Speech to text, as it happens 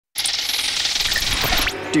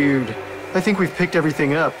Dude, I think we've picked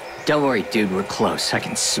everything up. Don't worry, dude, we're close. I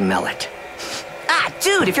can smell it. Ah,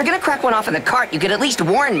 dude, if you're gonna crack one off in the cart, you could at least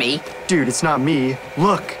warn me. Dude, it's not me.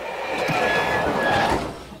 Look.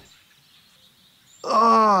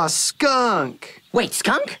 Ah, skunk. Wait,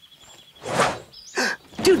 skunk?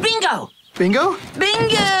 Dude, bingo! Bingo?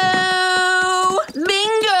 Bingo!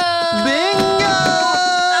 Bingo! Bingo!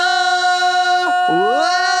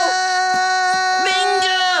 Oh!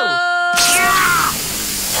 Bingo!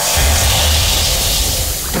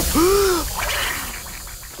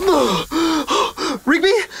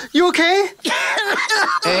 Rigby, you okay?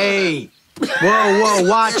 Hey! Whoa,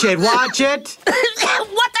 watch it, watch it!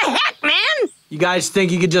 What the heck, man? You guys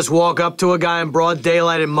think you could just walk up to a guy in broad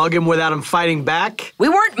daylight and mug him without him fighting back? We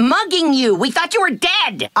weren't mugging you. We thought you were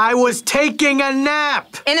dead. I was taking a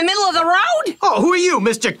nap! In the middle of the road? Oh, who are you,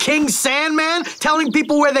 Mr. King Sandman? Telling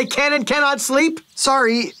people where they can and cannot sleep?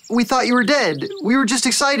 Sorry, we thought you were dead. We were just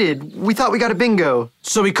excited. We thought we got a bingo.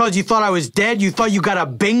 So because you thought I was dead, you thought you got a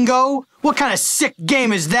bingo? What kind of sick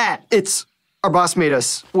game is that? It's... our boss made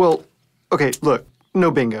us. Well, okay, look. No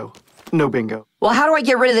bingo. No bingo. Well, how do I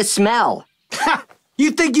get rid of the smell? Ha!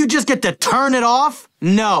 You think you just get to turn it off?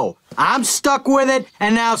 No. I'm stuck with it,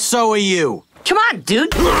 and now so are you. Come on,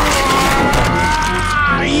 dude.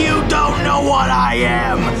 You don't know what I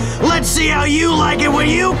am. Let's see how you like it when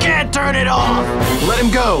you can't turn it off. Let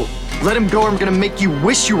him go. Let him go or I'm gonna make you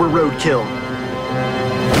wish you were roadkill.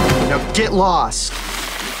 Now get lost.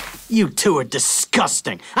 You two are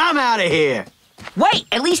disgusting. I'm out of here. Wait,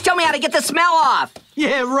 at least tell me how to get the smell off.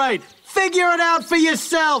 Yeah, right. Figure it out for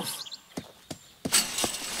yourself.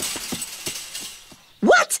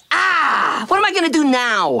 What? Ah! What am I gonna do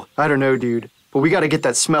now? I don't know, dude. But we gotta get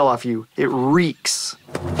that smell off you. It reeks.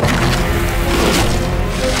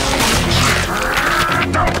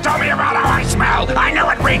 Don't tell me about how I smell. I know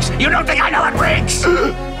it reeks. You don't think I know it reeks?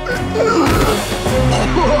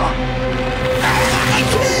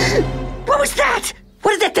 What was that?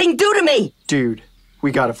 What did that thing do to me? Dude,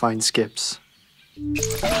 we gotta find Skips.